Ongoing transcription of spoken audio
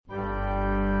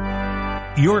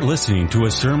You're listening to a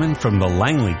sermon from the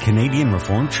Langley Canadian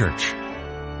Reformed Church.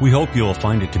 We hope you'll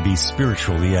find it to be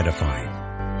spiritually edifying.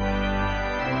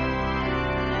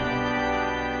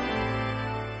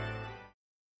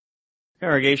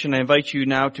 Congregation, I invite you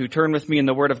now to turn with me in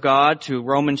the Word of God to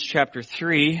Romans chapter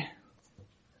 3.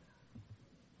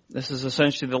 This is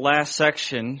essentially the last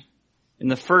section in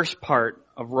the first part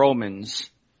of Romans.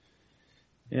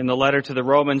 In the letter to the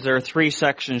Romans, there are three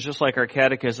sections, just like our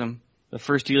catechism. The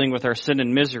first dealing with our sin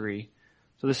and misery.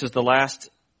 So this is the last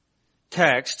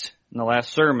text in the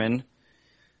last sermon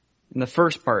in the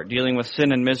first part, dealing with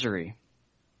sin and misery.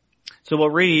 So we'll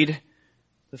read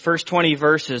the first 20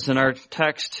 verses, and our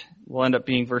text will end up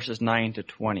being verses 9 to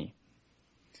 20.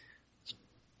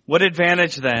 What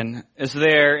advantage then is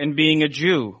there in being a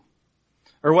Jew?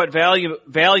 Or what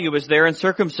value is there in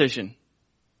circumcision?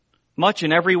 Much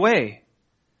in every way.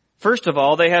 First of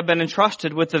all, they have been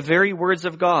entrusted with the very words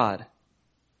of God.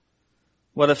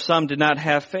 What if some did not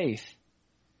have faith?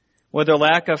 Would their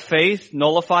lack of faith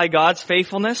nullify God's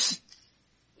faithfulness?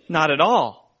 Not at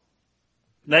all.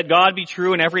 Let God be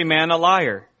true and every man a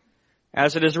liar,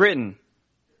 as it is written,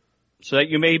 so that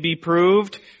you may be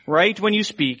proved right when you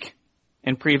speak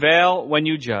and prevail when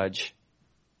you judge.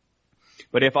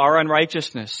 But if our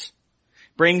unrighteousness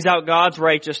brings out God's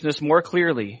righteousness more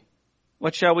clearly,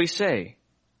 what shall we say?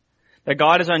 That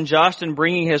God is unjust in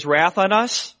bringing his wrath on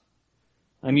us?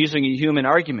 I'm using a human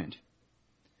argument.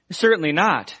 Certainly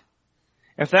not.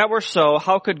 If that were so,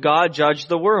 how could God judge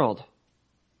the world?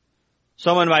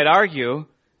 Someone might argue,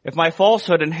 if my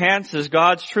falsehood enhances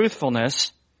God's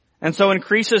truthfulness and so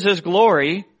increases his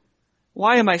glory,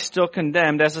 why am I still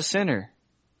condemned as a sinner?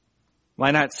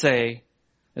 Why not say,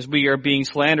 as we are being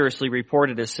slanderously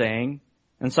reported as saying,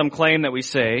 and some claim that we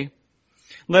say,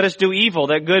 let us do evil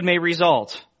that good may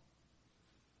result.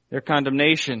 Their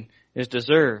condemnation is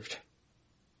deserved.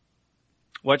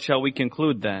 What shall we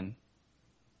conclude then?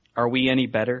 Are we any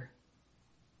better?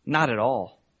 Not at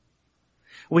all.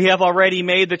 We have already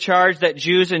made the charge that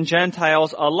Jews and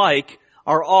Gentiles alike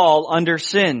are all under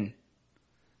sin.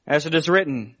 As it is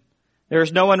written, there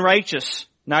is no one righteous,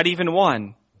 not even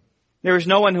one. There is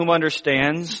no one who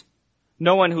understands,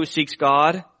 no one who seeks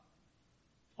God.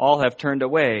 All have turned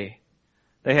away.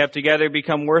 They have together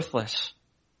become worthless.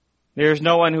 There is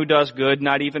no one who does good,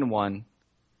 not even one.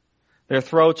 Their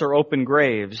throats are open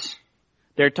graves.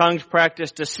 Their tongues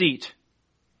practice deceit.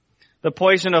 The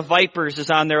poison of vipers is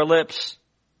on their lips.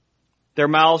 Their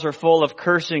mouths are full of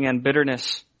cursing and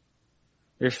bitterness.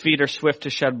 Their feet are swift to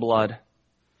shed blood.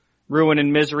 Ruin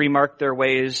and misery mark their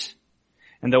ways,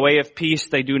 and the way of peace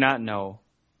they do not know.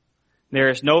 There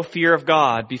is no fear of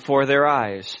God before their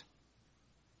eyes.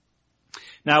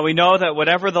 Now we know that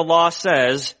whatever the law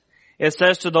says, it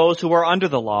says to those who are under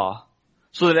the law,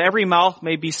 so that every mouth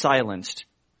may be silenced,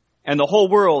 and the whole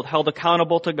world held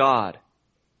accountable to God.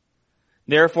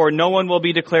 Therefore, no one will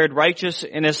be declared righteous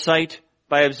in his sight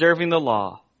by observing the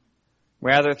law.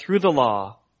 Rather, through the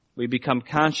law, we become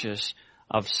conscious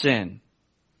of sin.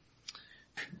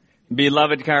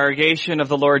 Beloved congregation of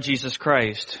the Lord Jesus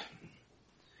Christ,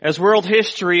 as world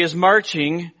history is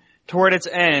marching toward its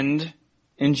end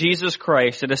in Jesus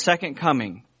Christ at a second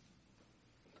coming,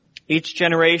 each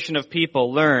generation of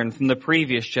people learn from the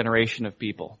previous generation of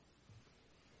people.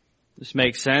 This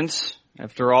makes sense.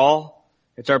 After all,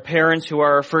 it's our parents who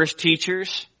are our first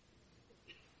teachers.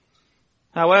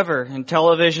 However, in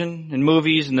television, in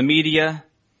movies, in the media,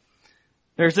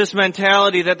 there's this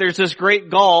mentality that there's this great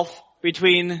gulf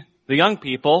between the young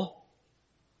people,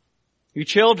 you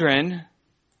children,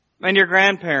 and your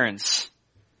grandparents,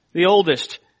 the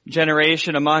oldest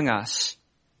generation among us.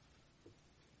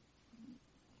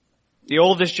 The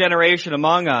oldest generation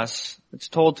among us, it's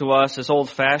told to us, is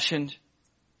old-fashioned.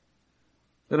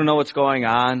 They don't know what's going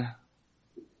on.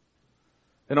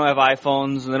 They don't have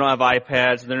iPhones, and they don't have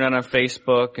iPads, and they're not on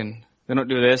Facebook, and they don't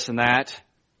do this and that.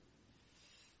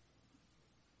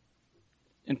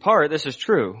 In part, this is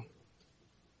true.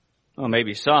 Well,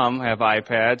 maybe some have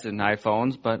iPads and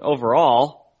iPhones, but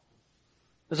overall,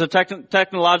 there's a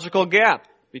technological gap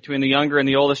between the younger and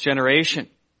the oldest generation.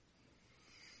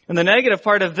 And the negative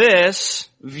part of this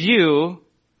view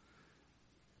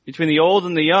between the old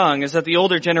and the young is that the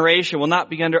older generation will not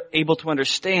be able to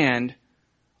understand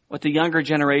what the younger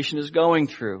generation is going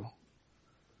through.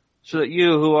 So that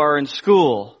you who are in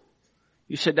school,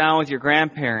 you sit down with your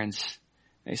grandparents,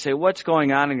 and they say, what's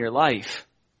going on in your life?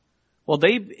 Will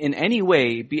they in any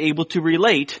way be able to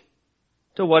relate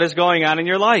to what is going on in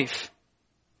your life?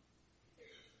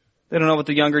 They don't know what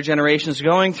the younger generation is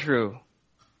going through.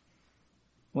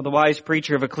 Well, the wise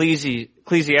preacher of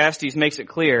Ecclesiastes makes it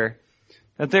clear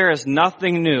that there is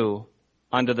nothing new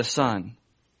under the sun.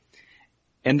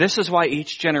 And this is why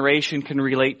each generation can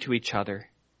relate to each other.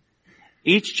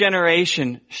 Each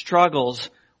generation struggles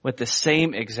with the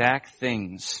same exact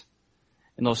things.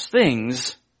 And those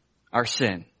things are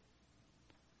sin.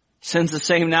 Sin's the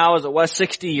same now as it was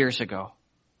 60 years ago.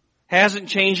 Hasn't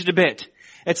changed a bit.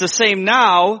 It's the same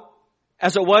now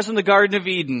as it was in the Garden of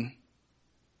Eden.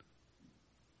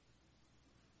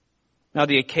 Now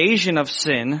the occasion of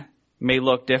sin may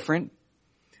look different.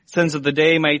 Sins of the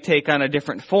day may take on a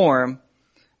different form,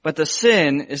 but the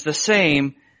sin is the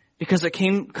same because it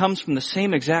comes from the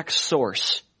same exact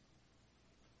source.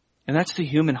 And that's the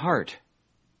human heart.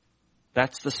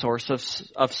 That's the source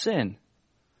of sin.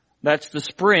 That's the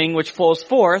spring which flows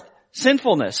forth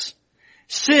sinfulness.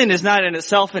 Sin is not in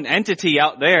itself an entity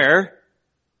out there.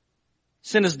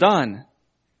 Sin is done.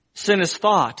 Sin is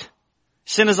thought.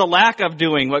 Sin is a lack of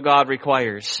doing what God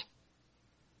requires.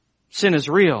 Sin is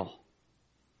real.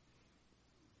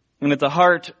 And at the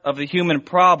heart of the human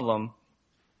problem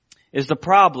is the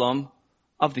problem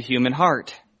of the human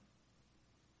heart.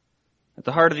 At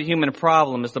the heart of the human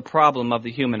problem is the problem of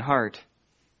the human heart.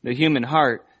 The human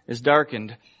heart is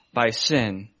darkened by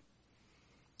sin.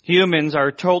 Humans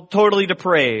are totally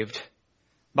depraved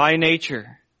by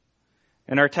nature.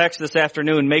 And our text this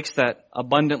afternoon makes that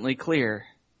abundantly clear.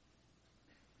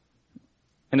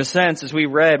 In a sense, as we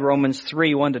read Romans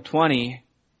 3, 1-20,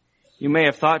 you may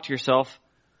have thought to yourself,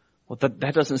 well,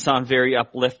 that doesn't sound very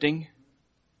uplifting.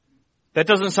 That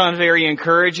doesn't sound very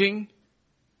encouraging.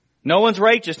 No one's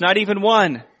righteous, not even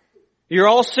one. You're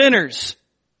all sinners.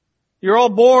 You're all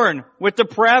born with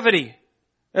depravity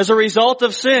as a result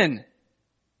of sin.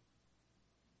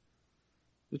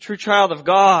 The true child of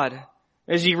God,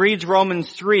 as he reads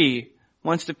Romans 3,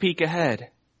 wants to peek ahead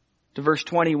to verse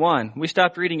 21. We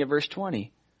stopped reading at verse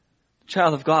 20. The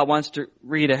child of God wants to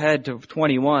read ahead to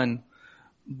 21.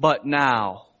 But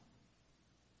now,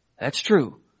 that's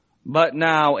true. But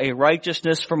now a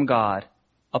righteousness from God,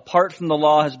 apart from the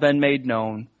law, has been made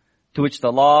known, to which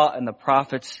the law and the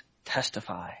prophets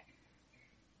testify.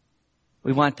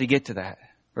 We want to get to that,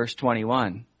 verse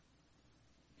 21,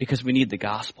 because we need the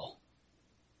gospel.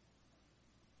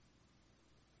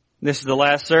 This is the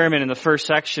last sermon in the first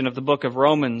section of the book of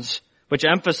Romans, which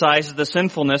emphasizes the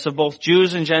sinfulness of both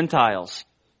Jews and Gentiles,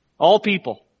 all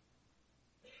people.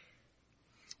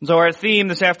 So our theme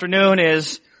this afternoon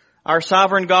is our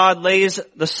sovereign God lays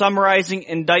the summarizing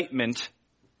indictment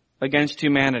against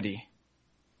humanity.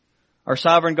 Our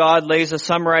sovereign God lays a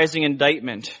summarizing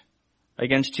indictment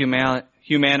against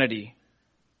humanity.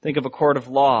 Think of a court of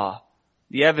law.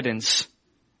 The evidence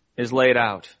is laid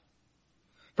out.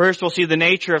 First, we'll see the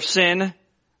nature of sin.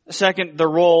 Second, the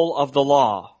role of the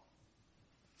law.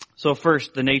 So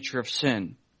first, the nature of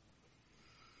sin.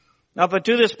 Now, but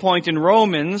to this point in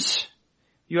Romans,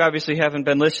 you obviously haven't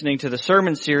been listening to the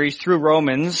sermon series through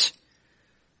Romans,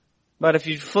 but if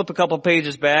you flip a couple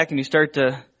pages back and you start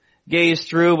to gaze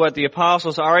through what the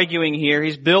apostle's arguing here,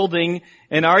 he's building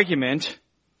an argument.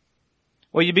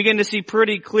 What you begin to see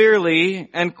pretty clearly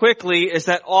and quickly is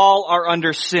that all are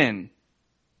under sin.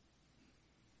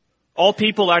 All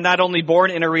people are not only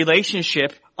born in a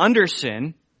relationship under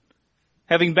sin,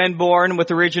 having been born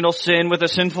with original sin, with a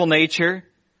sinful nature,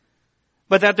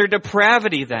 but that their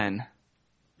depravity then,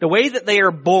 the way that they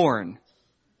are born,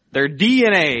 their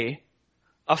DNA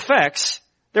affects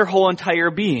their whole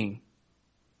entire being.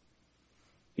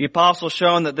 The apostle's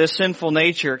shown that this sinful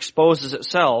nature exposes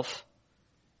itself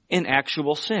in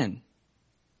actual sin.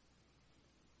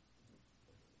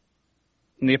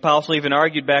 And the apostle even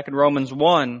argued back in Romans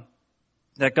 1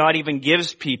 that God even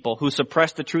gives people who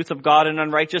suppress the truth of God in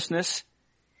unrighteousness,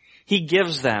 he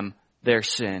gives them their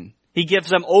sin. He gives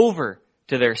them over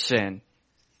to their sin.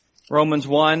 Romans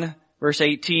 1, verse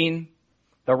 18,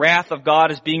 the wrath of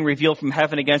God is being revealed from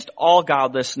heaven against all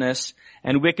godlessness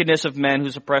and wickedness of men who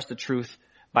suppress the truth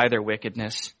by their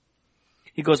wickedness.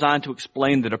 He goes on to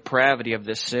explain the depravity of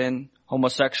this sin,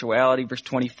 homosexuality, verse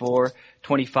 24,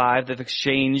 25, they've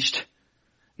exchanged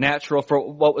natural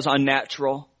for what was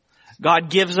unnatural.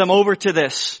 God gives them over to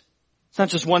this. It's not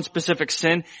just one specific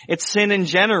sin. It's sin in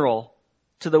general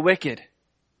to the wicked.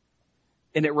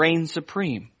 And it reigns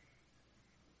supreme.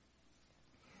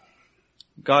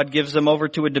 God gives them over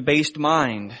to a debased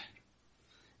mind.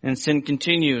 And sin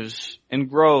continues and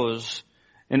grows.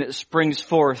 And it springs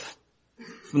forth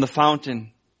from the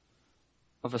fountain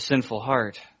of a sinful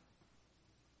heart.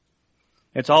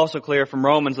 It's also clear from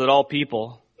Romans that all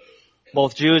people,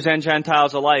 both Jews and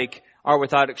Gentiles alike, are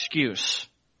without excuse.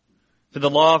 For the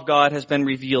law of God has been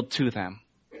revealed to them.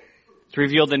 It's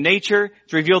revealed in nature.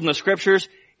 It's revealed in the scriptures.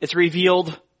 It's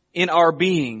revealed in our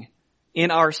being,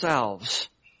 in ourselves.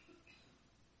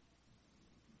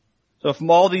 So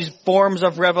from all these forms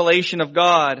of revelation of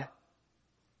God,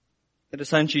 it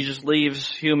essentially just leaves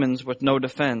humans with no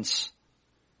defense.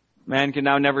 Man can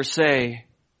now never say,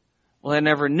 well, I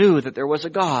never knew that there was a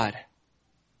God.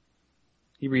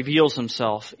 He reveals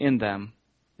himself in them,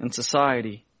 in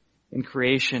society, in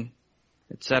creation,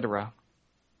 etc.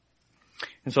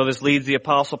 And so this leads the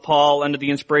Apostle Paul, under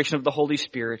the inspiration of the Holy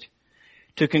Spirit,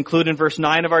 to conclude in verse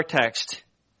 9 of our text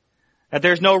that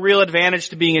there's no real advantage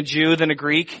to being a Jew than a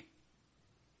Greek.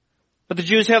 But the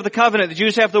Jews have the covenant. The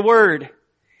Jews have the word.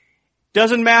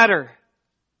 Doesn't matter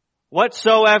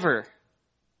whatsoever.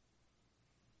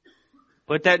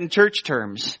 Put that in church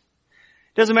terms.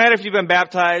 Doesn't matter if you've been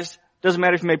baptized. Doesn't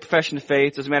matter if you made profession of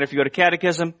faith. Doesn't matter if you go to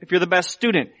catechism. If you're the best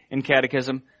student in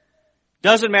catechism.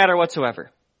 Doesn't matter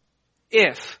whatsoever.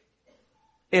 If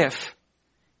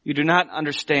you do not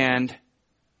understand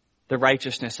the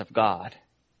righteousness of God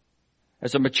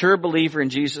as a mature believer in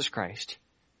Jesus Christ.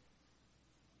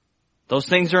 Those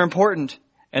things are important,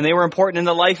 and they were important in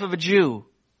the life of a Jew.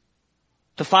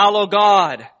 To follow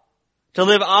God, to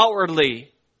live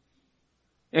outwardly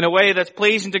in a way that's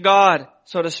pleasing to God,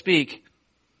 so to speak.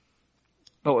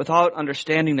 But without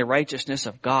understanding the righteousness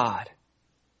of God,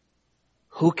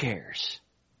 who cares?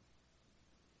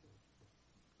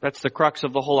 That's the crux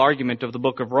of the whole argument of the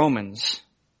book of Romans.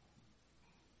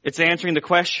 It's answering the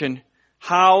question,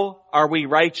 how are we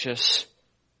righteous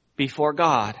before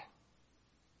God?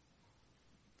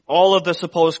 All of the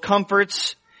supposed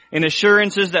comforts and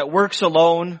assurances that works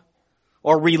alone,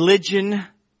 or religion,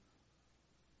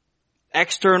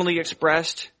 externally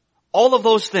expressed, all of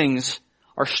those things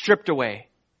are stripped away.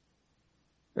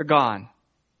 They're gone.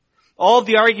 All of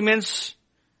the arguments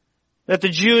that the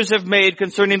Jews have made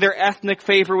concerning their ethnic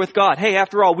favor with God. Hey,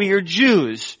 after all, we are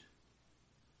Jews.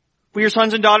 We are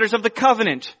sons and daughters of the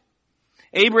covenant.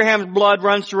 Abraham's blood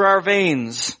runs through our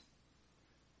veins.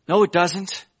 No, it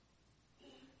doesn't.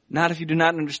 Not if you do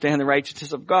not understand the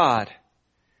righteousness of God.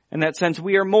 In that sense,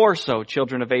 we are more so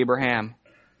children of Abraham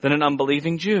than an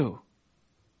unbelieving Jew.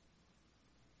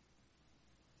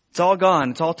 It's all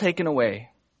gone. It's all taken away.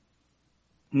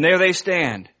 And there they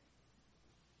stand.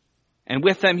 And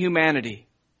with them humanity.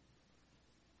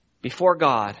 Before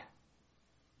God.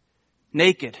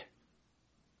 Naked.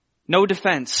 No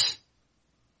defense.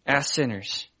 As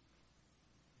sinners.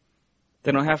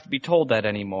 They don't have to be told that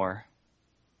anymore.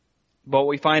 But what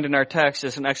we find in our text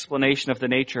is an explanation of the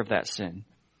nature of that sin.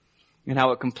 And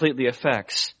how it completely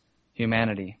affects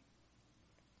humanity.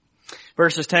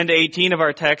 Verses 10 to 18 of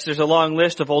our text, there's a long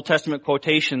list of Old Testament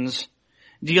quotations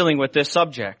dealing with this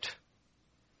subject.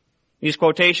 These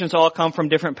quotations all come from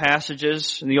different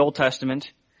passages in the Old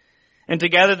Testament. And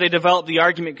together they develop the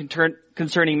argument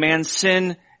concerning man's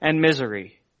sin and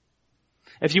misery.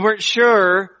 If you weren't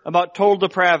sure about total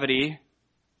depravity,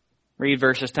 read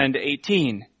verses 10 to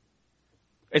 18.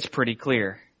 It's pretty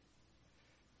clear.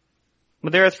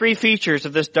 But there are three features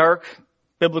of this dark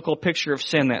biblical picture of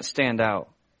sin that stand out.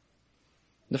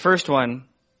 The first one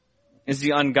is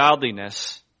the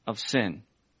ungodliness of sin.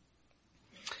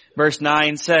 Verse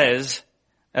 9 says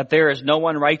that there is no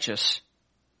one righteous,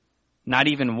 not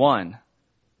even one.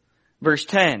 Verse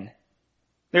 10,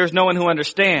 there is no one who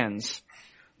understands,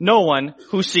 no one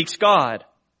who seeks God.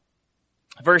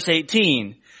 Verse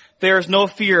 18, there is no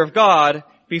fear of God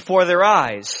before their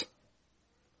eyes.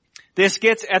 This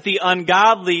gets at the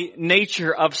ungodly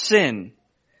nature of sin.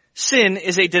 Sin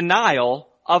is a denial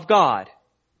of God.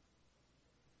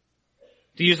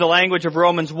 To use the language of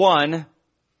Romans 1,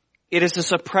 it is a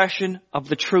suppression of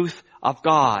the truth of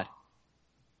God.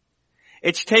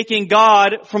 It's taking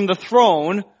God from the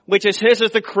throne, which is His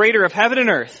as the creator of heaven and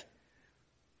earth.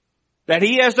 That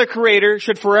He as the creator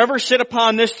should forever sit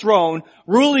upon this throne,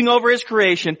 ruling over His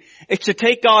creation. It's to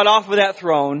take God off of that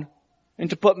throne and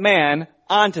to put man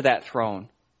onto that throne.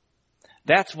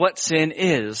 That's what sin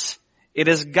is. It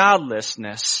is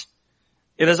godlessness.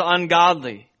 It is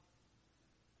ungodly.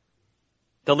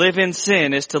 To live in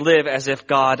sin is to live as if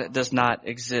God does not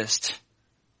exist.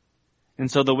 And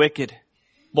so the wicked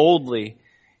boldly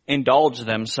indulge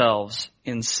themselves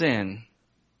in sin.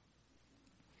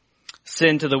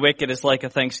 Sin to the wicked is like a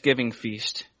Thanksgiving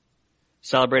feast.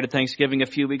 Celebrated Thanksgiving a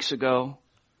few weeks ago.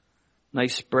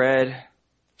 Nice bread,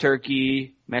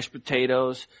 turkey, mashed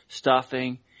potatoes,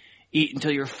 stuffing. Eat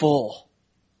until you're full.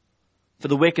 For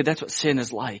the wicked, that's what sin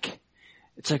is like.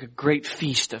 It's like a great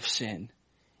feast of sin.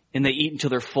 And they eat until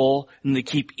they're full, and they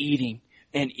keep eating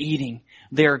and eating.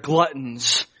 They are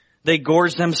gluttons. They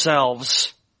gorge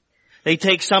themselves. They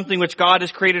take something which God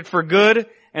has created for good,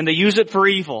 and they use it for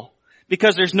evil.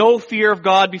 Because there's no fear of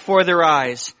God before their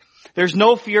eyes. There's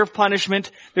no fear of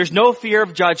punishment. There's no fear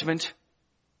of judgment.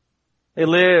 They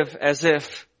live as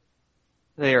if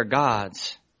they are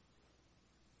gods.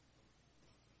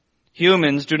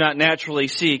 Humans do not naturally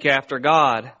seek after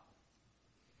God.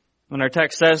 When our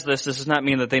text says this does not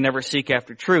mean that they never seek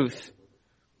after truth.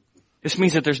 This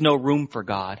means that there's no room for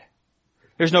God.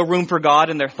 There's no room for God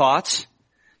in their thoughts.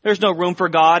 There's no room for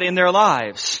God in their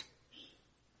lives.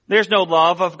 There's no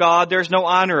love of God. There's no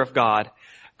honor of God.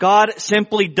 God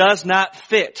simply does not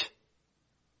fit.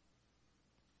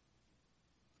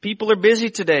 People are busy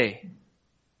today.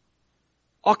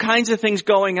 All kinds of things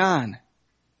going on.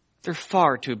 They're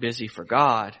far too busy for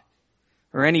God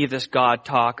or any of this God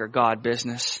talk or God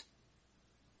business.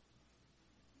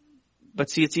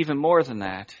 But see, it's even more than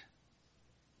that.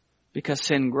 Because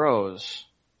sin grows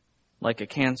like a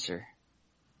cancer.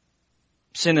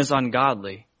 Sin is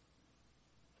ungodly.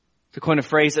 To coin a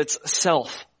phrase, it's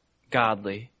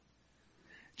self-godly.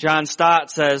 John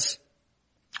Stott says,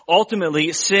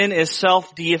 ultimately, sin is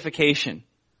self-deification.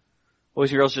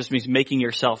 Boys and girls just means making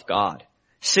yourself God.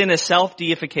 Sin is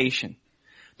self-deification.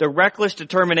 The reckless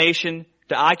determination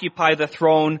to occupy the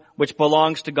throne which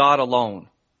belongs to God alone.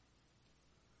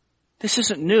 This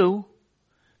isn't new.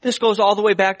 This goes all the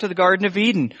way back to the Garden of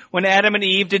Eden, when Adam and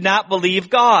Eve did not believe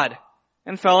God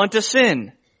and fell into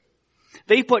sin.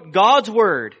 They put God's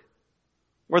word,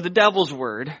 or the devil's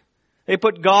word, they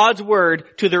put God's word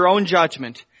to their own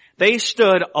judgment. They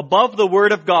stood above the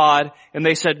word of God and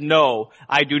they said, no,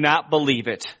 I do not believe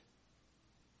it.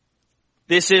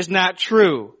 This is not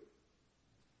true.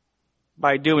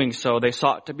 By doing so, they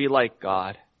sought to be like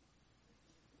God.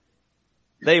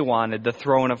 They wanted the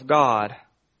throne of God.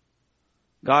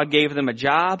 God gave them a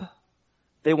job.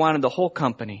 They wanted the whole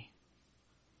company.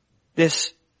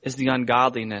 This is the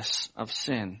ungodliness of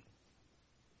sin.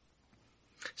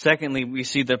 Secondly, we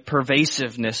see the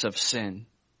pervasiveness of sin.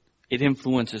 It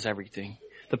influences everything.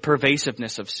 The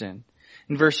pervasiveness of sin.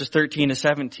 In verses 13 to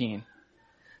 17.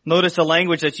 Notice the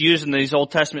language that's used in these Old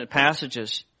Testament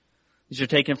passages. These are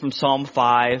taken from Psalm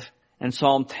 5 and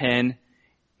Psalm 10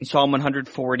 and Psalm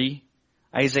 140,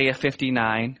 Isaiah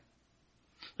 59.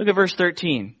 Look at verse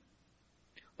 13.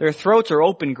 Their throats are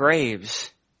open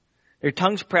graves. Their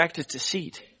tongues practice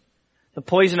deceit. The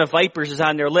poison of vipers is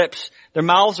on their lips. Their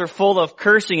mouths are full of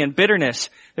cursing and bitterness.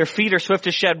 Their feet are swift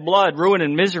to shed blood. Ruin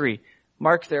and misery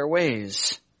mark their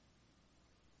ways.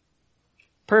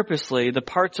 Purposely, the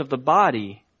parts of the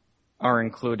body are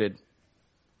included.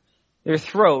 Their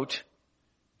throat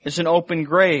is an open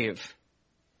grave.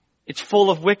 It's full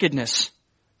of wickedness,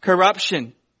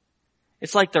 corruption.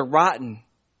 It's like the rotten,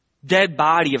 dead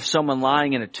body of someone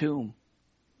lying in a tomb,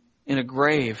 in a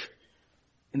grave,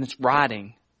 and it's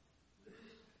rotting.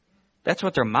 That's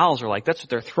what their mouths are like. That's what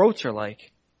their throats are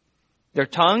like. Their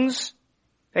tongues,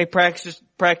 they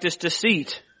practice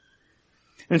deceit.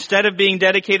 Instead of being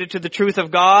dedicated to the truth of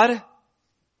God,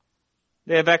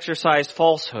 they have exercised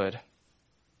falsehood.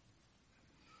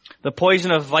 The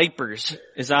poison of vipers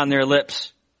is on their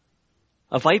lips.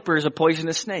 A viper is a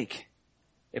poisonous snake.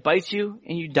 It bites you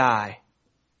and you die.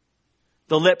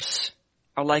 The lips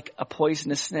are like a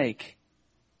poisonous snake.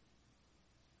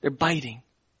 They're biting.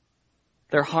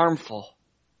 They're harmful.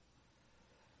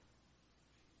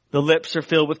 The lips are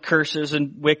filled with curses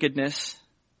and wickedness.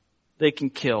 They can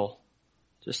kill,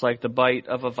 just like the bite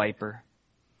of a viper.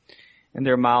 And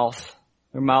their mouths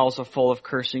are full of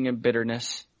cursing and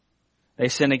bitterness. They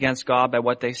sin against God by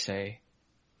what they say.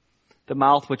 The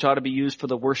mouth, which ought to be used for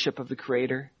the worship of the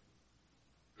Creator,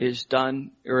 is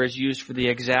used for the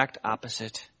exact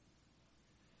opposite.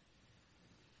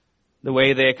 The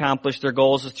way they accomplish their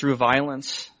goals is through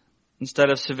violence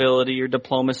instead of civility or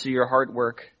diplomacy or hard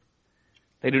work.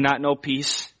 They do not know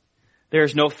peace. There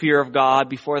is no fear of God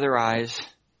before their eyes.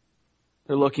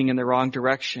 They're looking in the wrong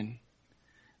direction.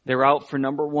 They're out for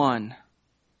number one,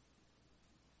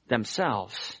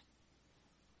 themselves.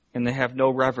 And they have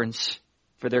no reverence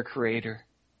for their Creator.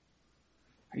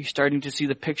 Are you starting to see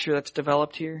the picture that's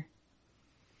developed here?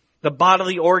 The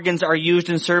bodily organs are used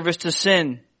in service to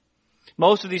sin.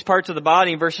 Most of these parts of the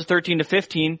body in verses 13 to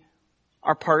 15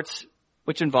 are parts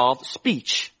which involve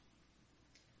speech.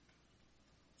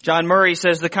 John Murray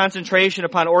says the concentration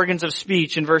upon organs of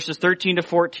speech in verses 13 to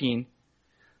 14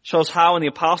 shows how, in the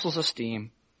apostles'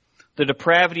 esteem, the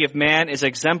depravity of man is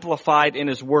exemplified in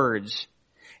his words,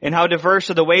 and how diverse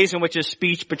are the ways in which his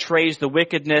speech betrays the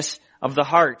wickedness of the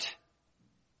heart.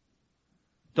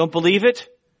 Don't believe it?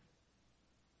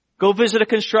 Go visit a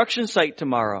construction site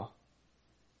tomorrow.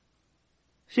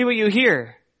 See what you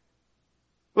hear.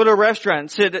 Go to a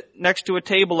restaurant, sit next to a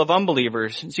table of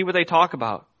unbelievers and see what they talk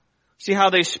about. See how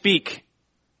they speak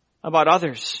about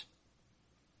others.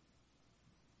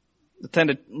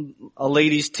 Attend a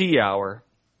ladies' tea hour.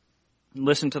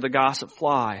 Listen to the gossip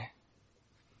fly.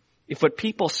 If what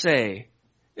people say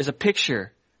is a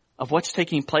picture of what's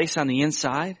taking place on the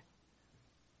inside,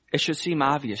 it should seem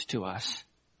obvious to us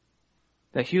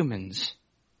that humans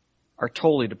are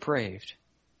totally depraved.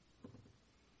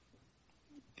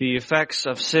 The effects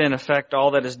of sin affect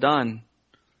all that is done,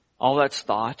 all that's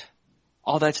thought,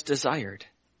 all that's desired.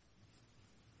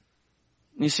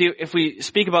 You see, if we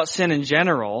speak about sin in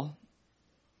general,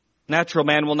 natural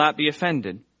man will not be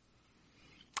offended,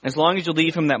 as long as you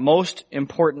leave him that most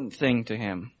important thing to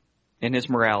him in his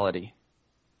morality,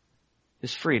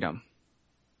 his freedom.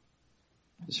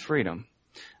 His freedom.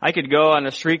 I could go on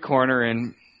a street corner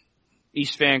in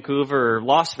East Vancouver or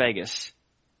Las Vegas.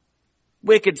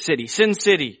 Wicked City, Sin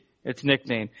City, its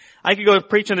nickname. I could go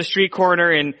preach on a street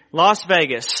corner in Las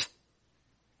Vegas.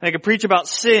 And I could preach about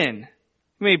sin.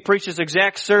 I mean, preach this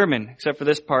exact sermon, except for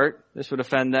this part. This would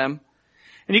offend them.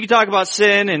 And you can talk about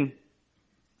sin, and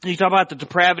you talk about the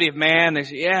depravity of man. They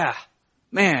say, yeah,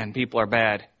 man, people are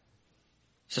bad.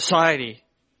 Society,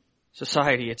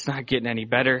 it's not getting any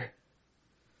better.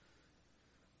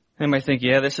 And I might think,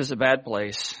 yeah, this is a bad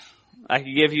place. I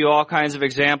could give you all kinds of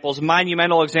examples,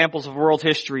 monumental examples of world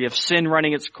history of sin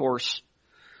running its course.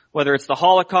 Whether it's the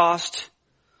Holocaust,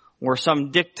 or some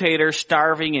dictator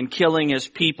starving and killing his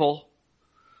people,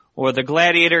 or the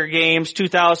gladiator games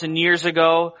 2,000 years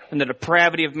ago and the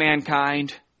depravity of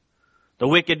mankind, the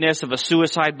wickedness of a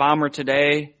suicide bomber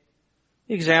today.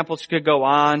 The examples could go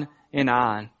on and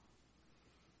on.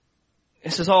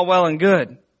 This is all well and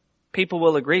good. People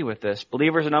will agree with this.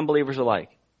 Believers and unbelievers alike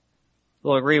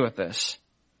will agree with this.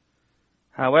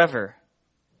 However,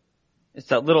 it's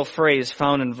that little phrase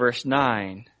found in verse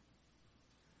 9.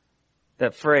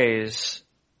 That phrase,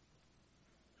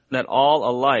 that all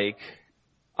alike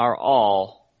are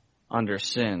all under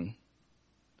sin.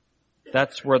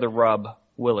 That's where the rub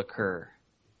will occur.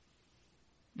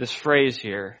 This phrase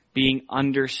here, being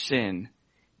under sin,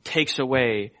 takes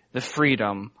away the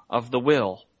freedom of the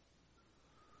will.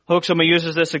 Hoeksema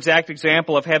uses this exact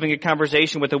example of having a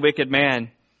conversation with a wicked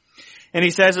man. And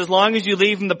he says, as long as you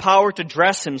leave him the power to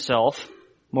dress himself,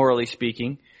 morally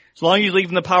speaking, as long as you leave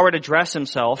him the power to dress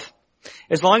himself,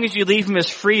 as long as you leave him his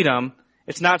freedom,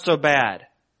 it's not so bad.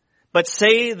 But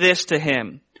say this to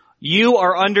him, you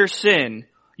are under sin.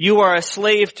 You are a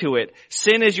slave to it.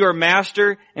 Sin is your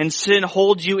master, and sin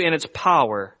holds you in its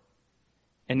power.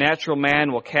 And natural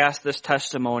man will cast this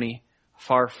testimony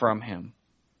far from him.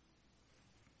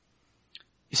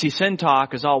 You see, sin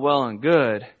talk is all well and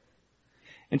good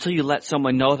until you let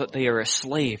someone know that they are a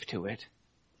slave to it.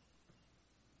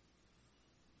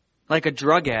 Like a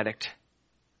drug addict,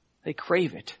 they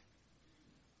crave it,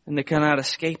 and they cannot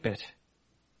escape it.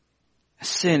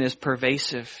 Sin is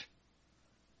pervasive.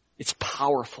 It's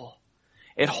powerful.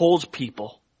 It holds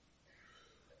people.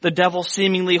 The devil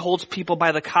seemingly holds people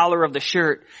by the collar of the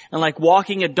shirt, and like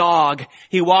walking a dog,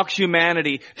 he walks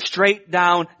humanity straight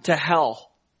down to hell.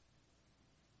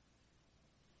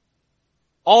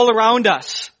 All around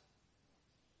us,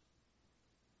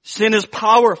 sin is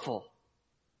powerful.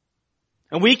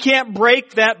 And we can't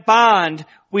break that bond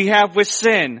we have with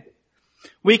sin.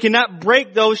 We cannot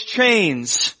break those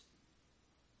chains.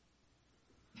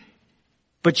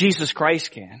 But Jesus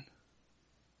Christ can.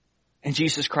 And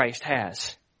Jesus Christ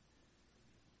has.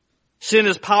 Sin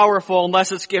is powerful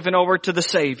unless it's given over to the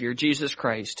Savior, Jesus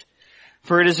Christ.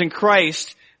 For it is in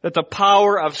Christ that the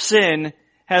power of sin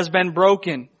has been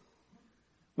broken.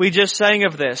 We just sang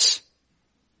of this.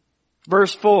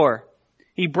 Verse 4.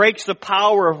 He breaks the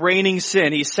power of reigning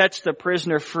sin. He sets the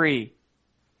prisoner free.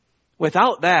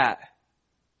 Without that,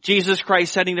 Jesus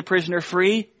Christ setting the prisoner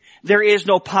free, there is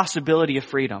no possibility of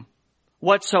freedom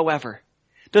whatsoever.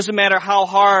 Doesn't matter how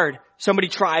hard somebody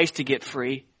tries to get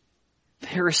free.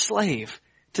 They're a slave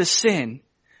to sin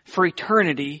for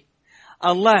eternity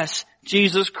unless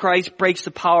Jesus Christ breaks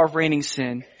the power of reigning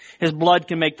sin. His blood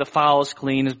can make the foulest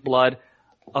clean. His blood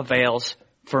avails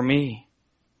for me.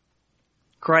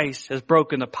 Christ has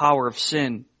broken the power of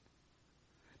sin.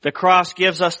 The cross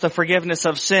gives us the forgiveness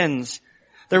of sins.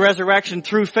 The resurrection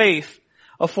through faith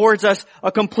affords us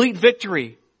a complete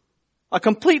victory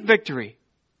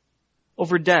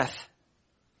over death,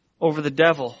 over the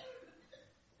devil,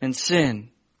 and sin.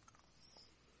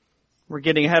 We're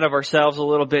getting ahead of ourselves a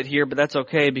little bit here, but that's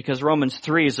okay because Romans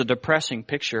 3 is a depressing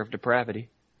picture of depravity.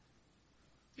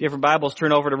 If you have your Bibles,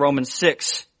 turn over to Romans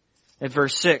 6 at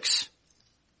verse 6.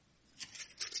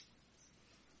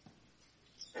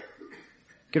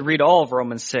 You could read all of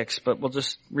Romans 6, but we'll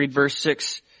just read verse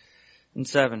 6 and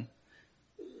 7.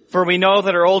 For we know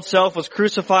that our old self was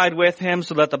crucified with him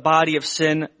so that the body of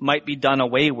sin might be done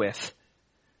away with,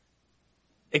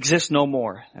 exist no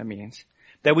more. That means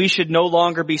that we should no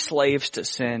longer be slaves to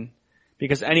sin,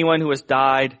 because anyone who has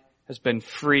died has been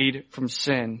freed from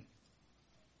sin.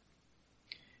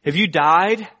 Have you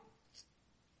died?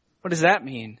 What does that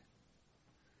mean?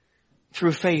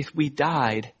 Through faith, we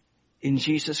died in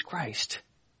Jesus Christ.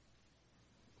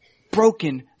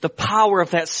 Broken, the power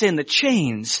of that sin, the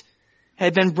chains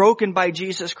had been broken by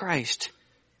Jesus Christ.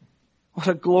 What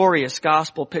a glorious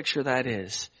gospel picture that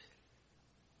is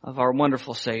of our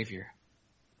wonderful Savior.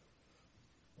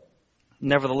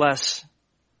 Nevertheless,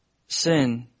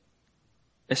 sin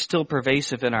is still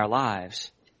pervasive in our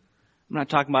lives. I'm not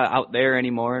talking about out there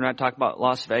anymore. I'm not talking about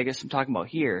Las Vegas. I'm talking about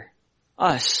here.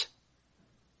 Us,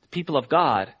 the people of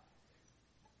God.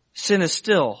 Sin is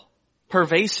still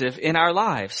pervasive in our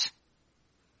lives.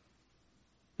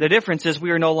 The difference is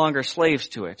we are no longer slaves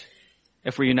to it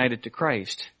if we're united to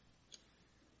Christ.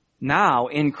 Now,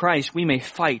 in Christ, we may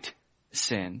fight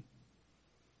sin.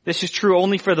 This is true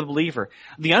only for the believer.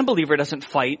 The unbeliever doesn't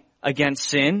fight against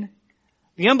sin.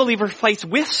 The unbeliever fights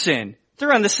with sin.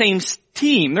 They're on the same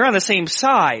team. They're on the same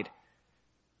side.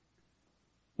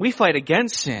 We fight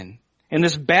against sin. In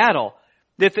this battle,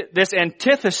 this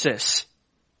antithesis,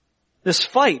 this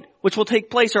fight, which will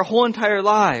take place our whole entire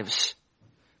lives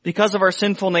because of our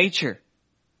sinful nature.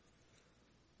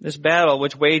 This battle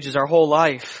which wages our whole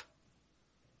life.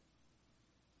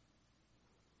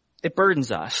 It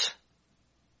burdens us.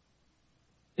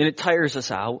 And it tires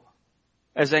us out,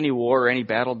 as any war or any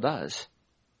battle does.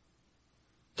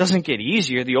 It doesn't get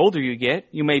easier. The older you get,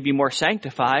 you may be more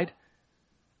sanctified.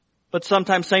 But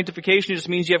sometimes sanctification just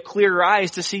means you have clearer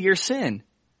eyes to see your sin,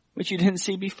 which you didn't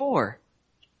see before.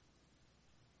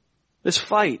 This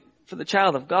fight for the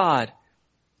child of God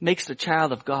makes the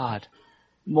child of God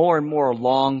more and more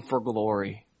long for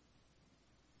glory.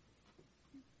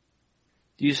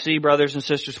 Do you see, brothers and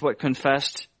sisters, what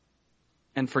confessed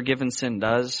and forgiven sin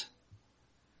does?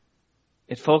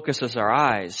 It focuses our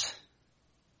eyes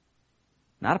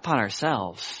not upon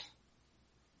ourselves,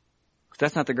 because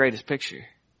that's not the greatest picture.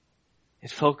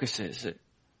 It focuses it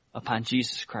upon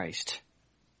Jesus Christ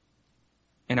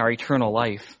and our eternal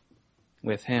life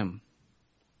with Him.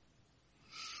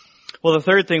 Well, the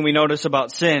third thing we notice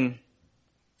about sin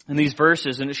in these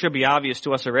verses, and it should be obvious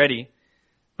to us already,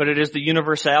 but it is the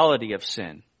universality of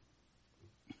sin,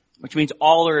 which means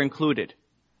all are included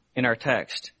in our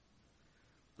text.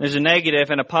 There's a negative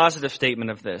and a positive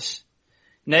statement of this.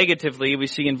 Negatively, we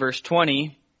see in verse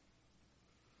 20,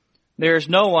 there is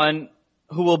no one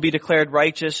who will be declared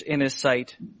righteous in his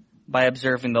sight by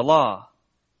observing the law.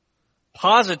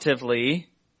 Positively,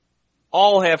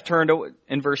 all have turned away,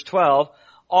 in verse 12,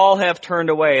 all have turned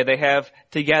away. They have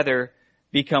together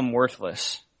become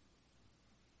worthless.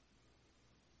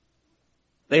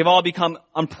 They've all become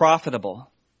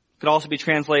unprofitable. It could also be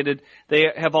translated, they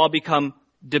have all become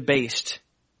debased.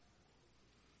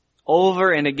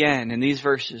 Over and again in these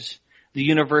verses, the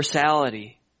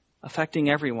universality affecting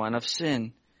everyone of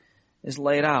sin is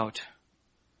laid out.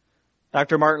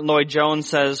 Dr. Martin Lloyd-Jones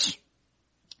says,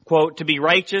 quote, "To be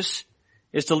righteous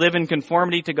is to live in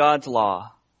conformity to God's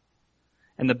law.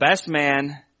 And the best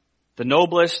man, the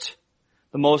noblest,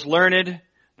 the most learned,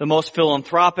 the most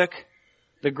philanthropic,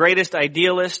 the greatest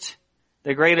idealist,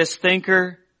 the greatest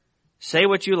thinker, say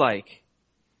what you like.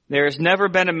 There has never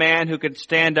been a man who could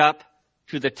stand up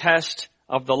to the test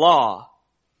of the law.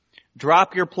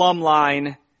 Drop your plumb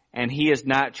line, and he is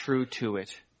not true to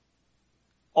it.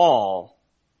 All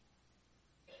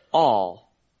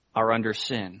are under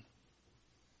sin."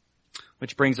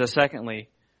 Which brings us secondly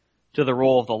to the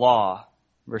role of the law,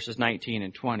 verses 19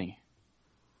 and 20.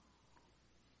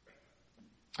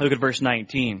 Look at verse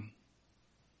 19.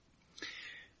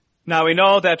 Now we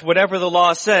know that whatever the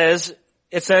law says,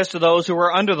 it says to those who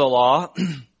are under the law,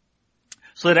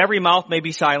 so that every mouth may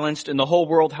be silenced and the whole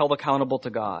world held accountable to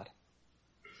God.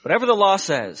 Whatever the law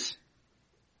says,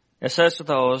 it says to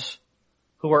those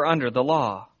who are under the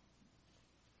law.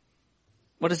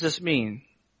 What does this mean?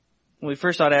 Well, we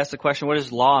first ought to ask the question, what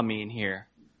does law mean here?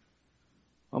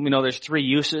 Well, we know there's three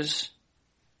uses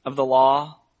of the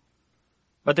law,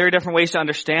 but there are different ways to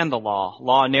understand the law.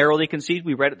 Law narrowly conceived,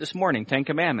 we read it this morning, 10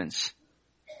 Commandments.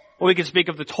 Or we could speak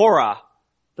of the Torah,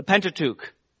 the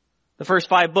Pentateuch, the first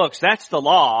 5 books. That's the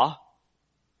law.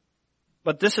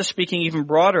 But this is speaking even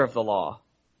broader of the law.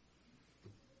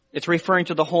 It's referring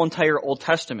to the whole entire Old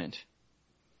Testament.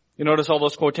 You notice all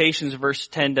those quotations, verse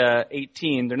 10 to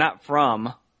 18, they're not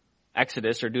from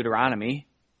Exodus or Deuteronomy.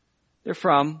 They're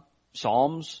from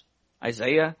Psalms,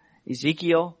 Isaiah,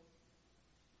 Ezekiel.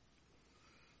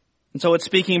 And so it's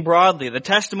speaking broadly. The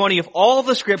testimony of all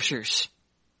the scriptures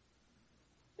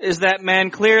is that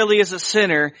man clearly is a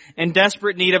sinner in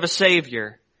desperate need of a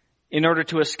Savior in order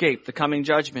to escape the coming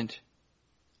judgment.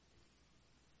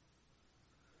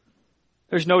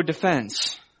 There's no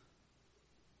defense.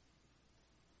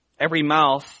 Every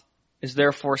mouth is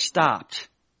therefore stopped.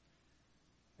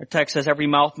 Our text says every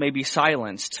mouth may be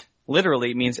silenced.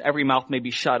 Literally, it means every mouth may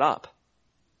be shut up.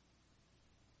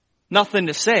 Nothing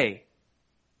to say.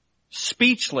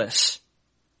 Speechless.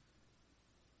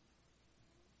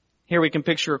 Here we can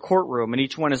picture a courtroom and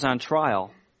each one is on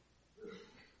trial.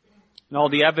 And all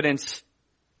the evidence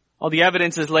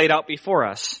is laid out before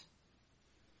us.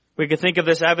 We could think of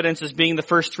this evidence as being the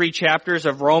first 3 chapters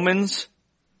of Romans.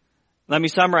 Let me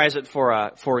summarize it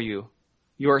for you.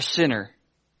 You're a sinner,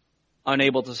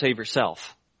 unable to save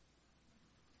yourself.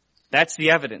 That's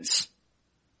the evidence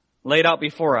laid out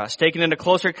before us. Taken into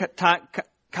closer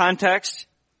context,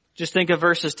 just think of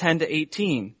verses 10 to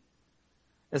 18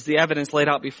 as the evidence laid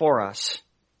out before us.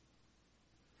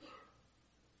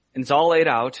 And it's all laid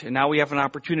out, and now we have an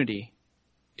opportunity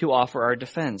to offer our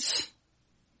defense.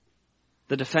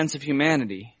 The defense of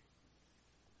humanity.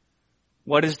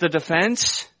 What is the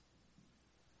defense?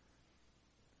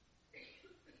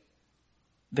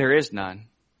 There is none.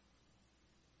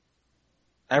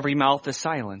 Every mouth is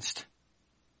silenced.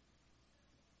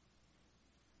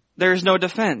 There is no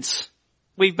defense.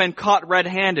 We've been caught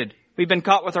red-handed. We've been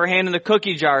caught with our hand in the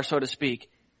cookie jar, so to speak.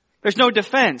 There's no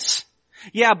defense.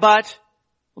 Yeah, but.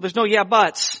 Well, there's no yeah,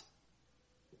 buts.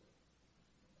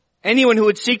 Anyone who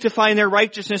would seek to find their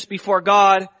righteousness before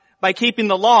God by keeping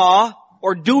the law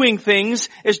or doing things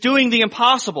is doing the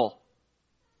impossible.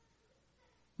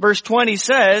 Verse 20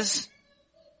 says,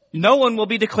 no one will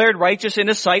be declared righteous in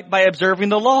his sight by observing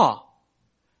the law.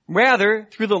 Rather,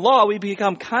 through the law, we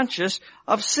become conscious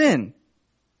of sin.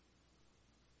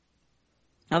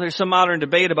 Now, there's some modern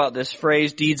debate about this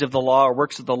phrase, deeds of the law or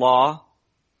works of the law.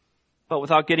 But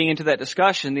without getting into that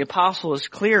discussion, the apostle is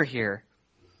clear here.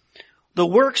 The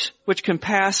works which can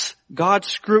pass God's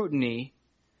scrutiny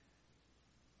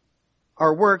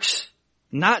are works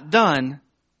not done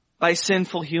by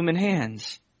sinful human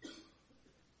hands.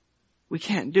 We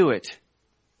can't do it.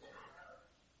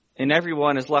 And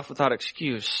everyone is left without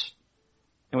excuse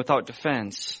and without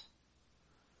defense.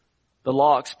 The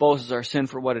law exposes our sin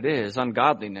for what it is,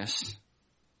 ungodliness.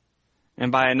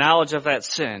 And by a knowledge of that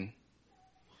sin,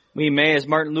 we may, as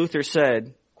Martin Luther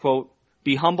said, quote,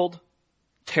 be humbled,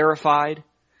 terrified,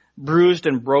 bruised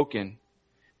and broken,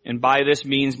 and by this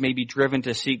means may be driven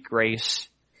to seek grace,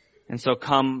 and so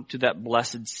come to that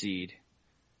blessed seed,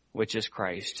 which is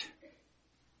Christ.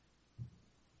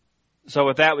 So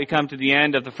with that, we come to the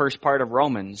end of the first part of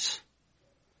Romans.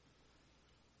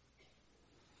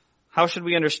 How should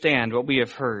we understand what we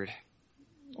have heard?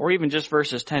 Or even just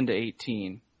verses 10 to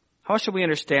 18. How should we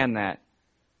understand that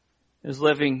as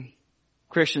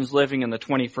Christians living in the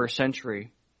 21st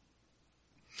century?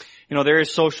 You know, there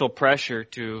is social pressure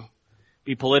to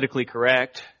be politically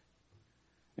correct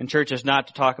in churches not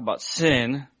to talk about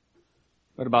sin,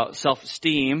 but about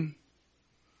self-esteem.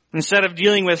 Instead of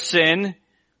dealing with sin,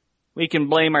 we can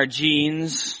blame our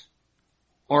genes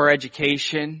or our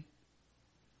education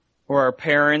or our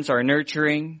parents, our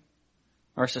nurturing,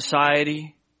 our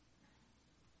society.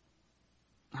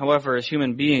 However, as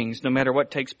human beings, no matter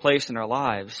what takes place in our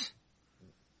lives,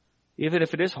 even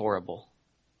if it is horrible,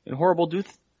 and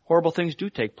horrible things do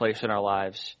take place in our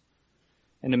lives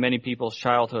and in many people's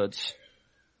childhoods.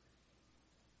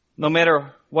 No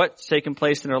matter what's taken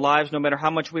place in our lives, no matter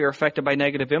how much we are affected by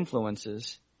negative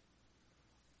influences,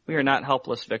 we are not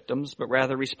helpless victims, but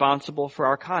rather responsible for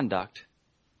our conduct.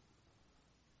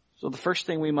 So the first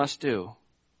thing we must do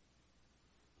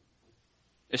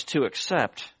is to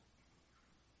accept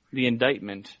the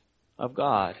indictment of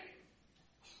God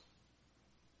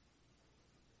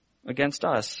against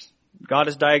us. God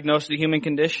has diagnosed the human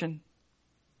condition.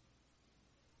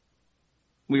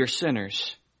 We are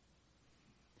sinners.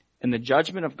 And the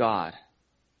judgment of God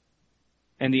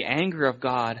and the anger of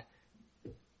God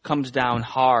comes down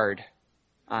hard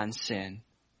on sin.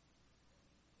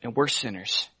 And we're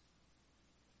sinners.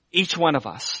 Each one of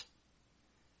us.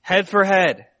 Head for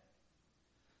head.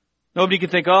 Nobody can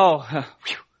think, not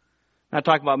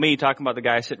talking about me, talking about the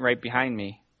guy sitting right behind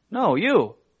me. No,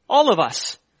 you. All of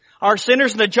us are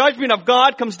sinners, and the judgment of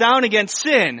God comes down against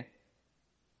sin.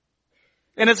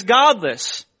 And it's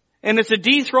godless. And it's a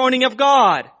dethroning of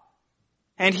God.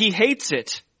 And He hates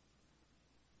it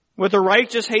with a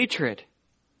righteous hatred.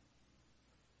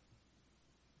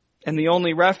 And the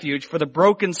only refuge for the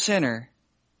broken sinner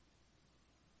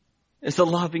is the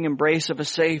loving embrace of a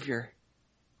Savior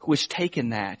who has taken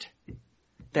that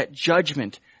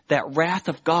judgment, that wrath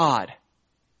of God,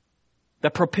 the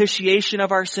propitiation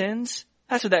of our sins.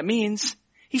 That's what that means.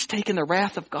 He's taken the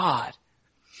wrath of God.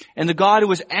 And the God who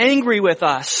was angry with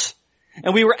us,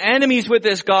 and we were enemies with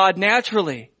this God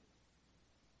naturally,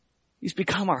 He's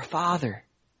become our Father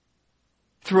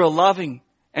through a loving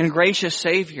and gracious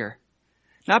Savior.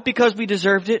 Not because we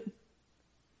deserved it,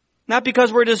 not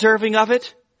because we're deserving of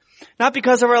it, not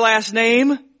because of our last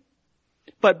name,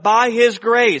 but by His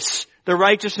grace, the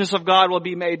righteousness of God will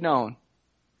be made known.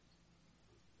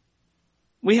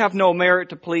 We have no merit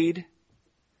to plead.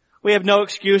 We have no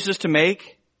excuses to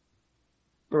make,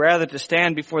 but rather to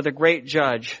stand before the great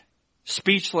judge,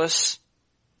 speechless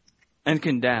and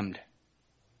condemned.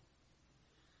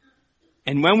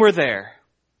 And when we're there,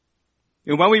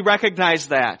 and when we recognize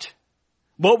that,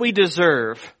 what we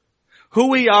deserve, who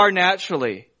we are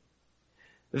naturally,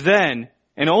 then,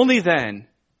 and only then,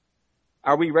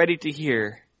 are we ready to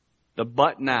hear the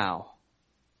but now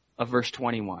of verse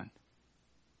 21.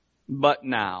 But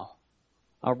now,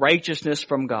 a righteousness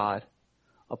from God,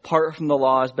 apart from the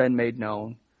law, has been made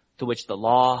known, to which the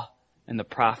law and the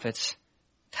prophets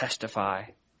testify.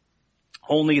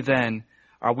 Only then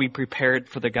are we prepared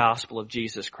for the gospel of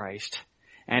Jesus Christ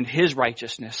and His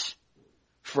righteousness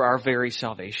for our very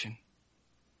salvation.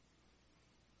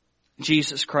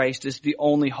 Jesus Christ is the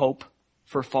only hope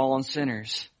for fallen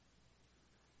sinners.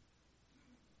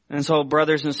 And so,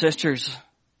 brothers and sisters,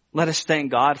 let us thank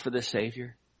God for this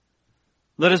Savior.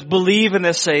 Let us believe in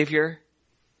this Savior.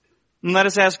 And let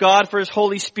us ask God for His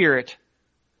Holy Spirit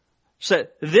so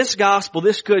that this gospel,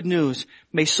 this good news,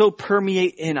 may so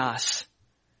permeate in us,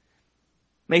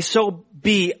 may so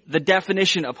be the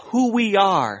definition of who we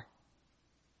are,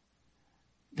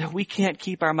 that we can't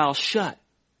keep our mouths shut.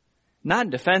 Not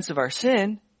in defense of our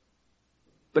sin,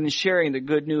 but in sharing the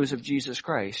good news of Jesus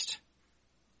Christ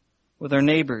with our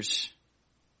neighbors,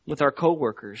 with our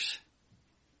co-workers.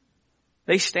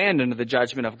 They stand under the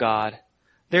judgment of God.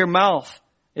 Their mouth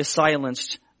is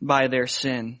silenced by their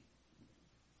sin.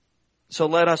 So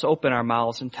let us open our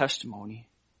mouths in testimony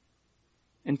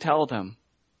and tell them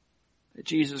that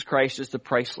Jesus Christ is the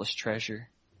priceless treasure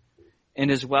and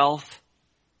His wealth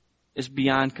is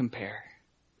beyond compare.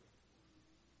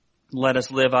 Let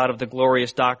us live out of the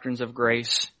glorious doctrines of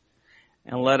grace,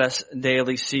 and let us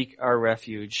daily seek our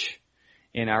refuge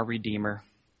in our Redeemer.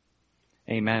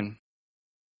 Amen.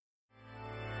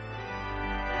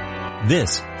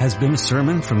 This has been a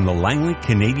sermon from the Langley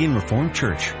Canadian Reformed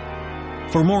Church.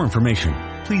 For more information,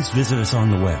 please visit us on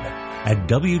the web at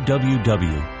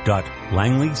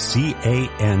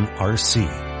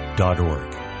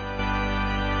www.langleycanrc.org.